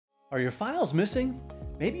Are your files missing?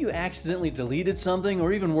 Maybe you accidentally deleted something,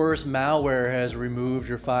 or even worse, malware has removed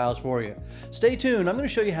your files for you. Stay tuned, I'm going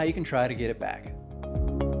to show you how you can try to get it back.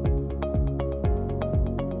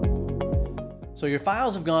 So your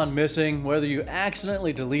files have gone missing, whether you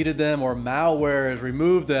accidentally deleted them or malware has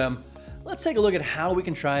removed them. Let's take a look at how we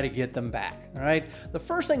can try to get them back. All right. The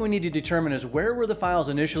first thing we need to determine is where were the files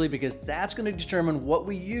initially, because that's going to determine what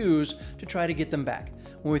we use to try to get them back.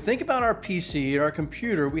 When we think about our PC or our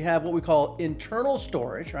computer, we have what we call internal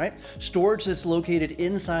storage, right? Storage that's located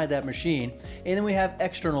inside that machine. And then we have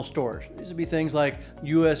external storage. These would be things like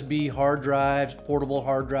USB hard drives, portable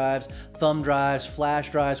hard drives, thumb drives,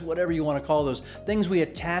 flash drives, whatever you want to call those. Things we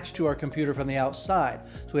attach to our computer from the outside.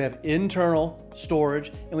 So we have internal storage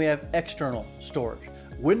and we have external storage.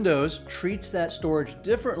 Windows treats that storage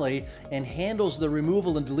differently and handles the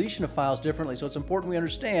removal and deletion of files differently. So it's important we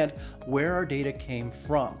understand where our data came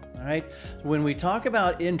from. All right. So when we talk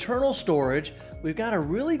about internal storage, we've got a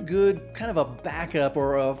really good kind of a backup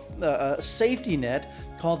or a safety net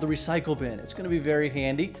called the recycle bin. It's going to be very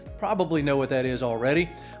handy. Probably know what that is already.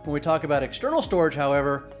 When we talk about external storage,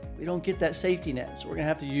 however, we don't get that safety net. So we're going to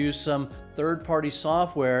have to use some third-party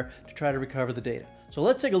software to try to recover the data. So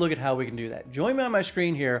let's take a look at how we can do that. Join me on my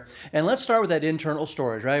screen here, and let's start with that internal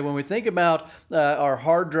storage, right? When we think about our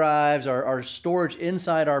hard drives, our storage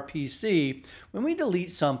inside our PC, when we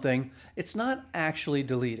delete something, it's not actually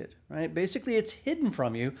deleted, right? Basically, it's hidden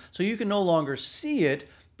from you, so you can no longer see it,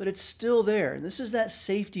 but it's still there. And this is that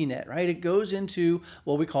safety net, right? It goes into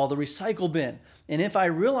what we call the recycle bin. And if I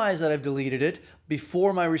realize that I've deleted it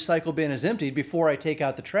before my recycle bin is emptied, before I take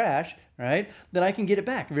out the trash, right, then I can get it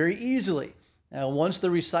back very easily. Now, once the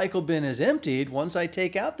recycle bin is emptied, once I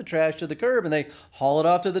take out the trash to the curb and they haul it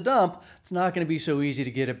off to the dump, it's not going to be so easy to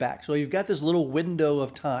get it back. So you've got this little window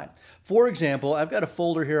of time. For example, I've got a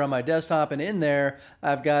folder here on my desktop, and in there,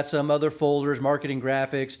 I've got some other folders, marketing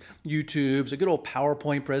graphics, YouTube's, a good old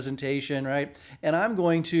PowerPoint presentation, right? And I'm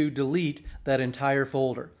going to delete that entire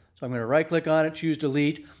folder. So I'm going to right-click on it, choose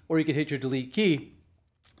delete, or you can hit your delete key.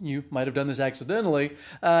 You might have done this accidentally.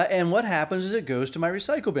 And what happens is it goes to my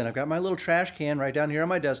recycle bin. I've got my little trash can right down here on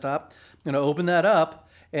my desktop. I'm going to open that up,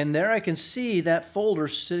 and there I can see that folder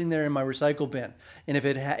sitting there in my recycle bin. And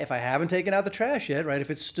if I haven't taken out the trash yet, right, if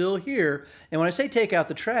it's still here, and when I say take out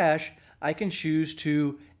the trash, I can choose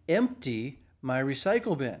to empty my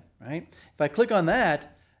recycle bin, right? If I click on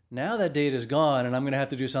that, now that data is gone, and I'm going to have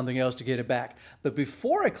to do something else to get it back. But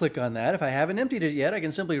before I click on that, if I haven't emptied it yet, I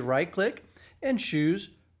can simply right-click and choose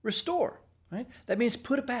Restore, right? That means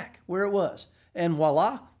put it back where it was. And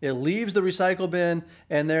voila, it leaves the recycle bin,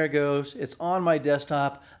 and there it goes. It's on my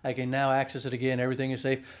desktop. I can now access it again. Everything is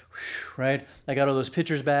safe, whew, right? I got all those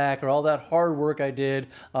pictures back, or all that hard work I did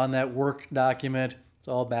on that work document. It's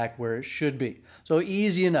all back where it should be. So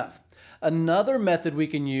easy enough. Another method we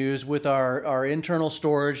can use with our internal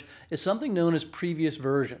storage is something known as previous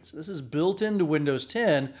versions. This is built into Windows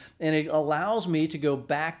 10, and it allows me to go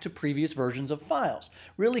back to previous versions of files.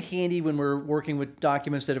 Really handy when we're working with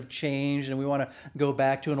documents that have changed and we want to go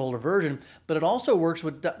back to an older version, but it also works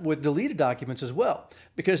with deleted documents as well.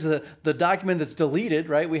 Because the document that's deleted,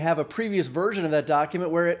 right, we have a previous version of that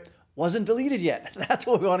document where it wasn't deleted yet. That's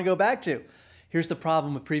what we want to go back to. Here's the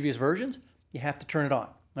problem with previous versions. You have to turn it on.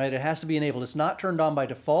 Right? It has to be enabled. It's not turned on by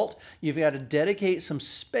default. You've got to dedicate some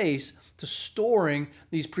space to storing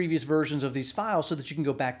these previous versions of these files so that you can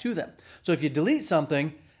go back to them. So if you delete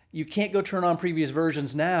something, you can't go turn on previous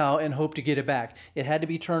versions now and hope to get it back. It had to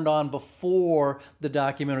be turned on before the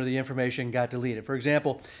document or the information got deleted. For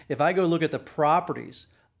example, if I go look at the properties,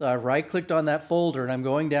 I right-clicked on that folder and I'm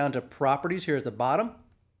going down to properties here at the bottom.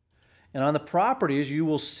 And on the properties, you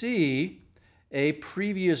will see a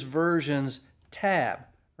previous versions tab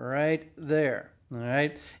right there. All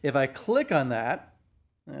right. If I click on that,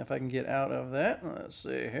 if I can get out of that, let's see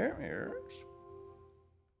here. Here it is.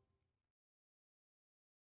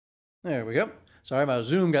 There we go. Sorry, my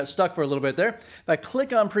Zoom got stuck for a little bit there. If I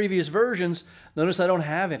click on previous versions, notice I don't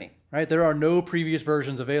have any, right? There are no previous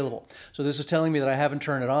versions available. So this is telling me that I haven't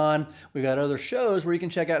turned it on. We've got other shows where you can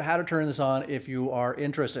check out how to turn this on if you are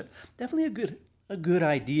interested. Definitely a good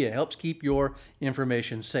idea. It helps keep your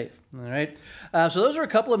information safe. All right. So those are a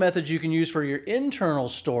couple of methods you can use for your internal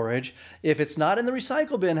storage. If it's not in the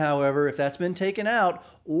recycle bin, however, if that's been taken out,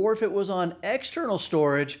 or if it was on external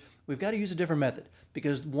storage, we've got to use a different method,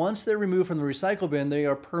 because once they're removed from the recycle bin, they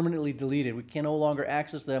are permanently deleted. We can no longer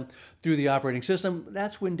access them through the operating system.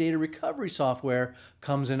 That's when data recovery software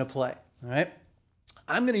comes into play. All right.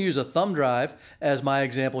 I'm going to use a thumb drive as my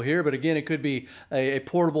example here, but again, it could be a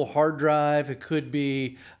portable hard drive. It could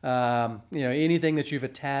be anything that you've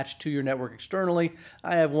attached to your network externally.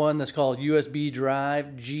 I have one that's called USB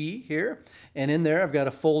drive G here, and in there I've got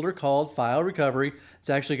a folder called File Recovery. It's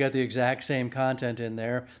actually got the exact same content in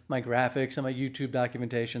there, my graphics and my YouTube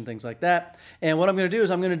documentation, things like that. And what I'm going to do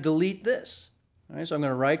is I'm going to delete this. All right, so I'm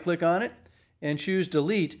going to right-click on it and choose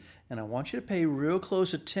Delete. And I want you to pay real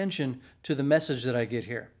close attention to the message that I get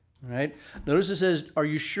here, right? Notice it says, are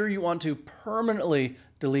you sure you want to permanently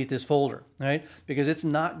delete this folder, right? Because it's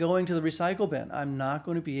not going to the recycle bin. I'm not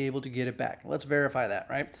going to be able to get it back. Let's verify that,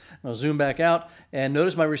 right? I'll zoom back out and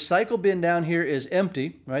notice my recycle bin down here is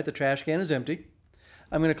empty, right? The trash can is empty.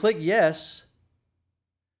 I'm going to click yes,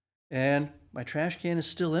 and my trash can is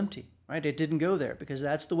still empty. Right? It didn't go there because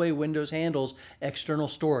that's the way Windows handles external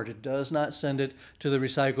storage. It does not send it to the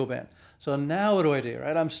recycle bin. So now what do I do?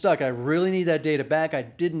 Right? I'm stuck. I really need that data back. I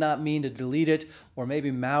did not mean to delete it, or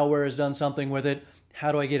maybe malware has done something with it.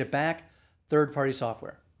 How do I get it back? Third-party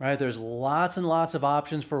software. Right? There's lots and lots of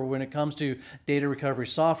options for when it comes to data recovery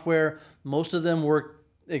software. Most of them work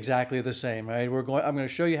exactly the same, right? I'm going to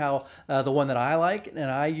show you how the one that I like and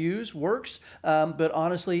I use works, but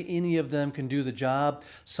honestly, any of them can do the job.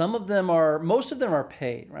 Most of them are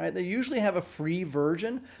paid, right? They usually have a free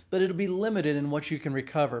version, but it'll be limited in what you can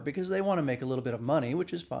recover because they want to make a little bit of money,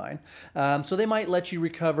 which is fine. So they might let you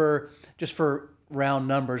recover, just for round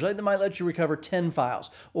numbers, right? They might let you recover 10 files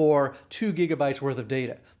or 2 gigabytes worth of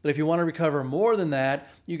data. But if you want to recover more than that,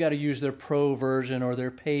 you got to use their pro version or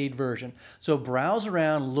their paid version. So browse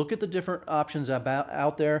around, look at the different options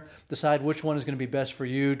out there, decide which one is going to be best for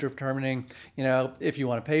you, determining, if you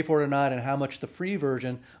want to pay for it or not, and how much the free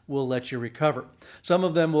version will let you recover. Some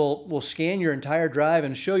of them will scan your entire drive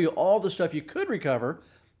and show you all the stuff you could recover,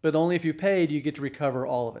 but only if you paid, you get to recover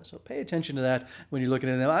all of it. So pay attention to that when you're looking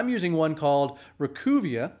at them. I'm using one called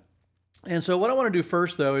Recuva. And so what I want to do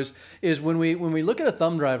first, though, is when we look at a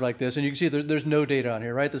thumb drive like this, and you can see there's no data on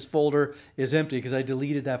here, right? This folder is empty because I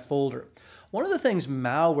deleted that folder. One of the things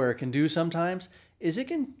malware can do sometimes is it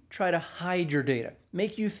can try to hide your data,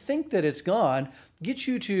 make you think that it's gone, get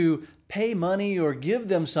you to pay money or give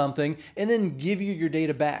them something, and then give you your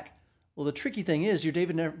data back. Well, the tricky thing is your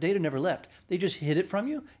data never left. They just hid it from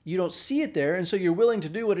you. You don't see it there, and so you're willing to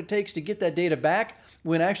do what it takes to get that data back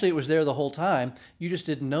when actually it was there the whole time. You just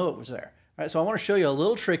didn't know it was there. Right? So I want to show you a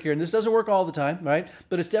little trick here, and this doesn't work all the time, right?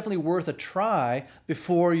 But it's definitely worth a try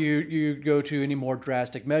before you go to any more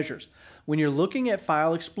drastic measures. When you're looking at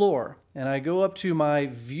File Explorer, and I go up to my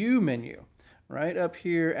View menu, right up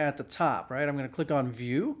here at the top, right? I'm going to click on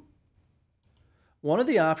View. One of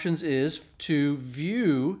the options is to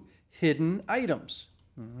view hidden items.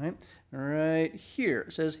 All right here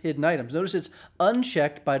it says hidden items. Notice it's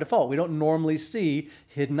unchecked by default. We don't normally see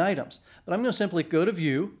hidden items, but I'm going to simply go to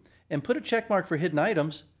View and put a check mark for hidden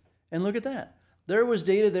items, and look at that. There was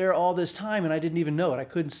data there all this time and I didn't even know it. I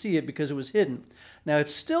couldn't see it because it was hidden. Now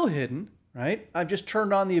it's still hidden, right? I've just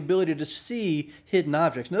turned on the ability to see hidden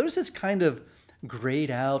objects. Notice it's kind of grayed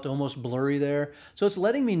out, almost blurry there. So it's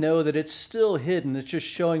letting me know that it's still hidden. It's just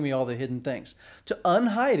showing me all the hidden things. To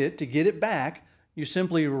unhide it, to get it back, you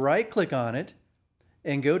simply right-click on it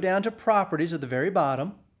and go down to Properties at the very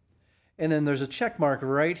bottom. And then there's a check mark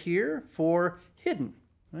right here for Hidden,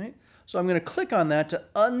 right? So I'm going to click on that to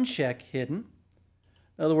uncheck Hidden.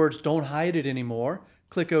 In other words, don't hide it anymore.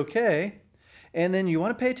 Click OK. And then you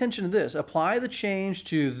want to pay attention to this. Apply the change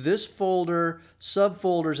to this folder,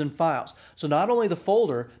 subfolders, and files. So not only the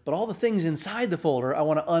folder, but all the things inside the folder I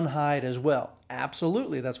want to unhide as well.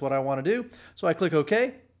 Absolutely, that's what I want to do. So I click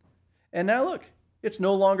OK. And now look, it's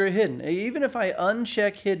no longer hidden. Even if I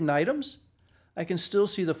uncheck hidden items, I can still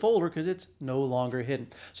see the folder because it's no longer hidden.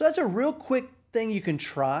 So that's a real quick thing you can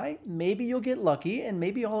try. Maybe you'll get lucky and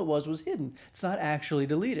maybe all it was hidden. It's not actually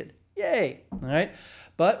deleted. Yay, all right?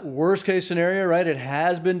 But worst case scenario, right, it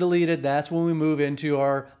has been deleted. That's when we move into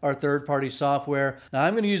our third-party software. Now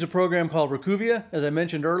I'm going to use a program called Recuva. As I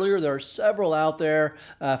mentioned earlier, there are several out there.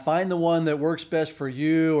 Find the one that works best for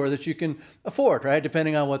you or that you can afford, right,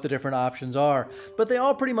 depending on what the different options are. But they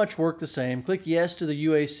all pretty much work the same. Click yes to the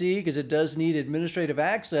UAC because it does need administrative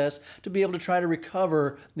access to be able to try to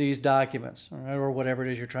recover these documents, all right, or whatever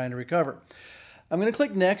it is you're trying to recover. I'm going to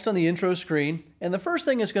click Next on the intro screen, and the first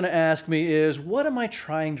thing it's going to ask me is, what am I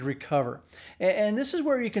trying to recover? And this is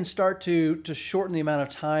where you can start to shorten the amount of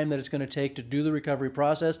time that it's going to take to do the recovery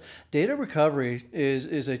process. Data recovery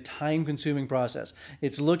is a time-consuming process.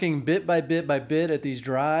 It's looking bit by bit by bit at these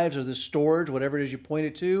drives or the storage, whatever it is you point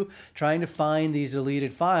it to, trying to find these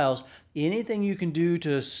deleted files. Anything you can do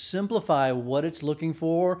to simplify what it's looking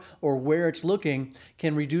for or where it's looking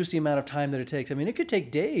can reduce the amount of time that it takes. I mean, it could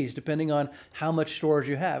take days depending on how much storage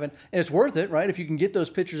you have. And it's worth it, right? If you can get those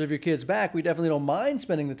pictures of your kids back, we definitely don't mind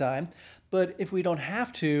spending the time. But if we don't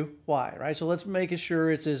have to, why, right? So let's make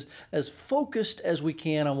sure it's as focused as we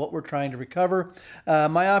can on what we're trying to recover.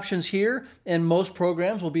 My options here in most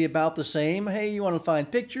programs will be about the same. Hey, you want to find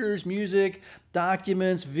pictures, music,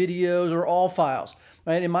 documents, videos, or all files,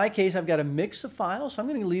 right? In my case, I've got a mix of files, so I'm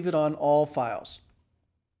going to leave it on all files.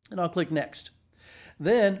 And I'll click next.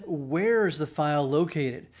 Then, where is the file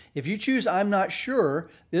located? If you choose I'm not sure,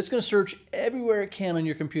 it's going to search everywhere it can on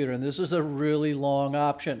your computer, and this is a really long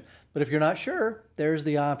option. But if you're not sure, there's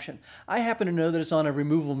the option. I happen to know that it's on a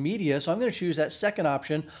removable media, so I'm going to choose that second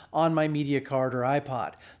option on my media card or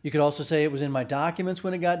iPod. You could also say it was in my documents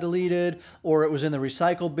when it got deleted, or it was in the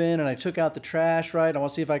recycle bin and I took out the trash, right? I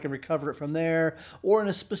want to see if I can recover it from there, or in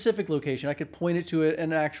a specific location. I could point it to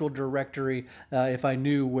an actual directory if I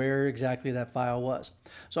knew where exactly that file was.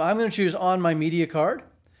 So I'm going to choose on my media card,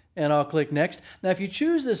 and I'll click next. Now, if you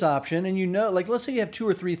choose this option and you know, like let's say you have 2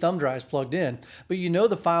 or 3 thumb drives plugged in, but you know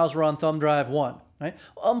the files are on thumb drive 1, right?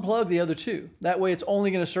 Unplug the other 2. That way it's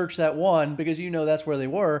only going to search that one because you know that's where they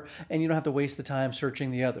were, and you don't have to waste the time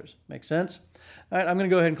searching the others. Make sense? All right, I'm going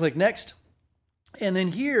to go ahead and click next. And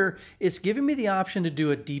then here, it's giving me the option to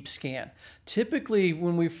do a deep scan. Typically,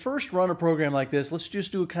 when we first run a program like this, let's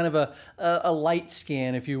just do kind of a light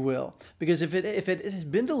scan, if you will. Because if it has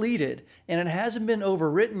been deleted and it hasn't been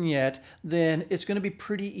overwritten yet, then it's going to be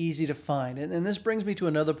pretty easy to find. And this brings me to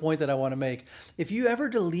another point that I want to make. If you ever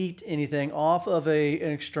delete anything off of an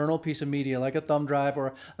external piece of media, like a thumb drive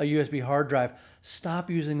or a USB hard drive, stop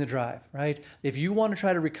using the drive, right? If you want to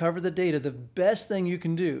try to recover the data, the best thing you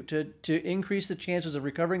can do to increase the chances of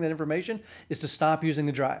recovering that information is to stop using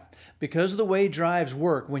the drive. Because of the way drives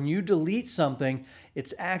work, when you delete something,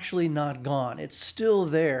 it's actually not gone. It's still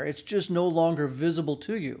there. It's just no longer visible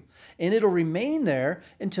to you. And it'll remain there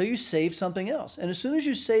until you save something else. And as soon as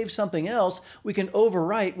you save something else, we can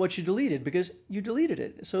overwrite what you deleted because you deleted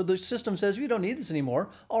it. So the system says, you don't need this anymore.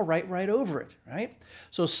 I'll write right over it, right?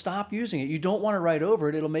 So stop using it. You don't want to write over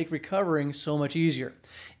it. It'll make recovering so much easier.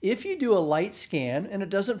 If you do a light scan and it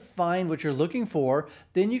doesn't find what you're looking for,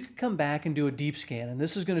 then you can come back and do a deep scan. And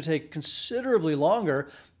this is going to take considerably longer,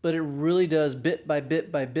 but it really does bit by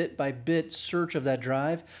bit by bit by bit search of that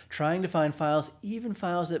drive, trying to find files, even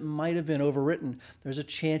files that might have been overwritten. There's a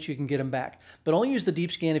chance you can get them back. But only use the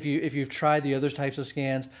deep scan if you've tried the other types of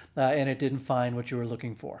scans and it didn't find what you were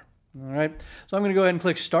looking for. All right, so I'm going to go ahead and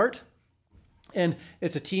click Start. And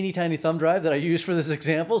it's a teeny tiny thumb drive that I used for this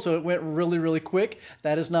example, so it went really, really quick.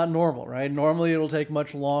 That is not normal, right? Normally it'll take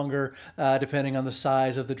much longer depending on the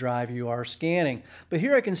size of the drive you are scanning. But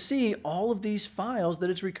here I can see all of these files that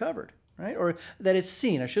it's recovered, right? Or that it's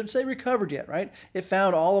seen. I shouldn't say recovered yet, right? It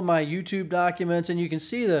found all of my YouTube documents, and you can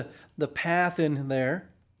see the path in there,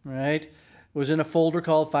 right? It was in a folder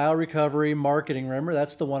called File Recovery Marketing. Remember,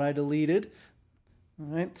 that's the one I deleted.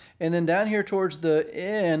 Right. And then down here towards the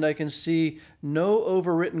end, I can see no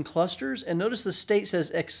overwritten clusters. And notice the state says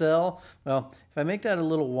Excel. Well, if I make that a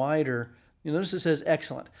little wider, you'll notice it says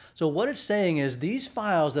excellent. So what it's saying is these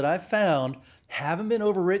files that I've found haven't been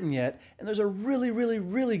overwritten yet, and there's a really, really,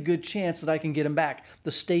 really good chance that I can get them back.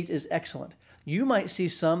 The state is excellent. You might see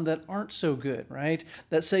some that aren't so good, right?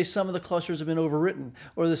 That say some of the clusters have been overwritten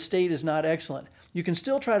or the state is not excellent. You can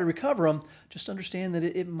still try to recover them, just understand that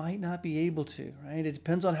it might not be able to, right? It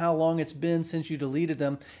depends on how long it's been since you deleted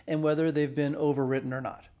them and whether they've been overwritten or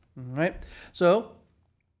not, all right? So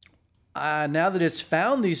now that it's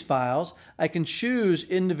found these files, I can choose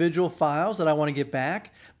individual files that I want to get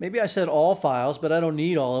back. Maybe I said all files, but I don't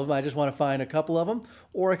need all of them. I just want to find a couple of them,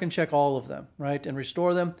 or I can check all of them, right, and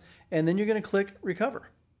restore them. And then you're going to click Recover.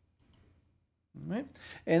 All right?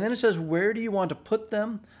 And then it says, where do you want to put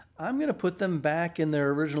them? I'm going to put them back in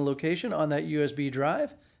their original location on that USB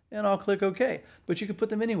drive, and I'll click OK. But you can put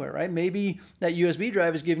them anywhere, right? Maybe that USB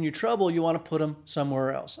drive is giving you trouble. You want to put them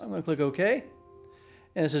somewhere else. I'm going to click OK.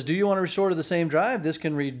 And it says, do you want to restore to the same drive? This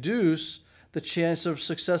can reduce the chance of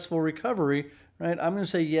successful recovery, right? I'm going to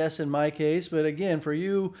say yes in my case. But again, for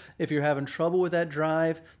you, if you're having trouble with that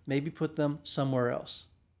drive, maybe put them somewhere else.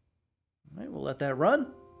 All right, we'll let that run.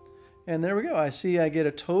 And there we go. I see I get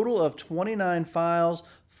a total of 29 files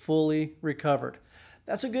fully recovered.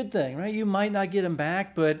 That's a good thing, right? You might not get them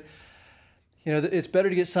back, but You know, it's better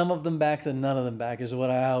to get some of them back than none of them back is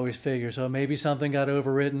what I always figure. So maybe something got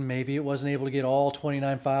overwritten. Maybe it wasn't able to get all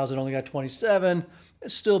 29 files. It only got 27.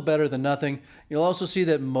 It's still better than nothing. You'll also see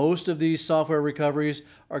that most of these software recoveries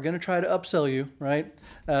are going to try to upsell you, right?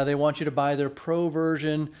 They want you to buy their pro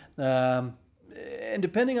version. And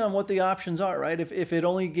depending on what the options are, right? If it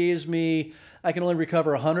only gives me, I can only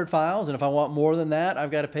recover 100 files. And if I want more than that,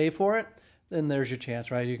 I've got to pay for it. Then there's your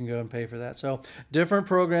chance, right? You can go and pay for that. So different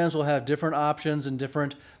programs will have different options and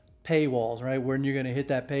different paywalls, right? When you're going to hit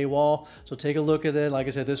that paywall. So take a look at it. Like I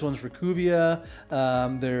said, this one's Recuva.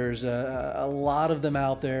 There's a lot of them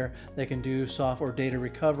out there that can do software data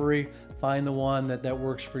recovery. Find the one that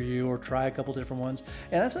works for you, or try a couple different ones.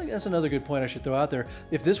 And that's another good point I should throw out there.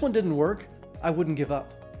 If this one didn't work, I wouldn't give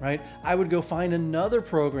up. Right? I would go find another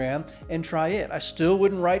program and try it. I still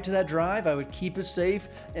wouldn't write to that drive. I would keep it safe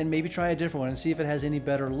and maybe try a different one and see if it has any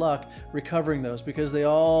better luck recovering those, because they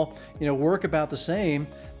all, work about the same,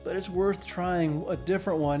 but it's worth trying a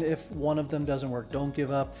different one if one of them doesn't work. Don't give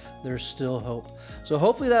up. There's still hope. So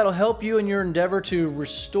hopefully that'll help you in your endeavor to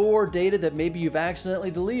restore data that maybe you've accidentally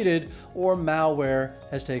deleted or malware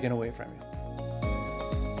has taken away from you.